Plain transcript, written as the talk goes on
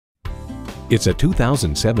It's a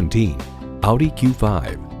 2017 Audi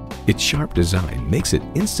Q5. Its sharp design makes it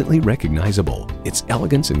instantly recognizable. Its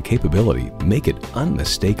elegance and capability make it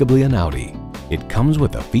unmistakably an Audi. It comes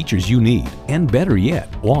with the features you need and, better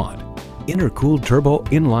yet, want. Intercooled turbo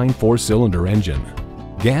inline 4-cylinder engine,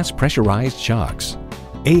 gas pressurized shocks,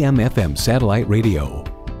 AM/FM satellite radio,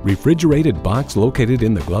 refrigerated box located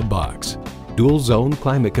in the glove box, dual zone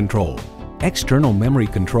climate control, external memory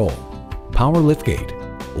control, power liftgate,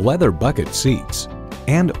 leather bucket seats,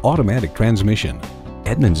 and automatic transmission.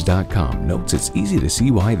 Edmunds.com notes it's easy to see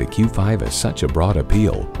why the Q5 has such a broad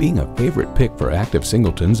appeal, being a favorite pick for active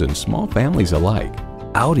singletons and small families alike.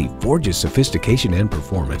 Audi forges sophistication and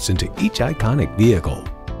performance into each iconic vehicle.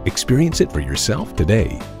 Experience it for yourself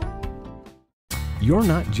today. You're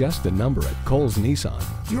not just a number at Cowles Nissan.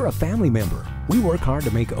 You're a family member. We work hard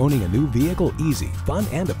to make owning a new vehicle easy, fun,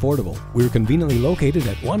 and affordable. We're conveniently located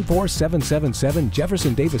at 14777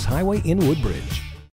 Jefferson Davis Highway in Woodbridge.